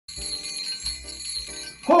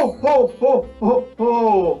Ho, ho, ho, ho,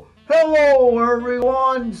 ho! Hello,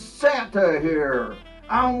 everyone! Santa here.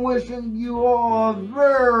 I'm wishing you all a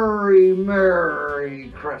very Merry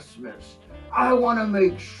Christmas. I want to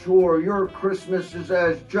make sure your Christmas is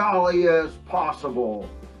as jolly as possible.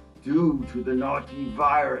 Due to the naughty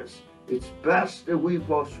virus, it's best that we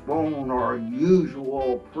postpone our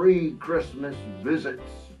usual pre-Christmas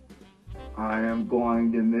visits. I am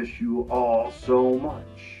going to miss you all so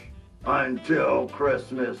much. Until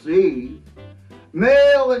Christmas Eve.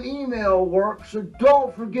 Mail and email work, so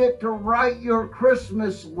don't forget to write your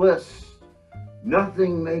Christmas list.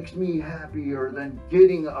 Nothing makes me happier than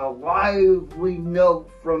getting a lively note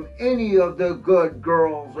from any of the good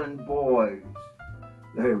girls and boys.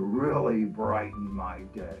 They really brighten my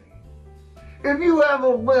day. If you have a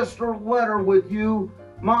list or letter with you,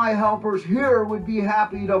 my helpers here would be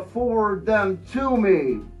happy to forward them to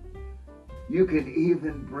me. You can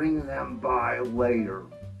even bring them by later.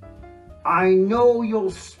 I know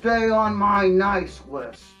you'll stay on my nice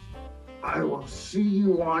list. I will see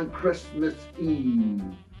you on Christmas Eve.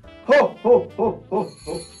 Ho, ho, ho, ho,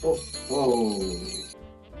 ho, ho, ho.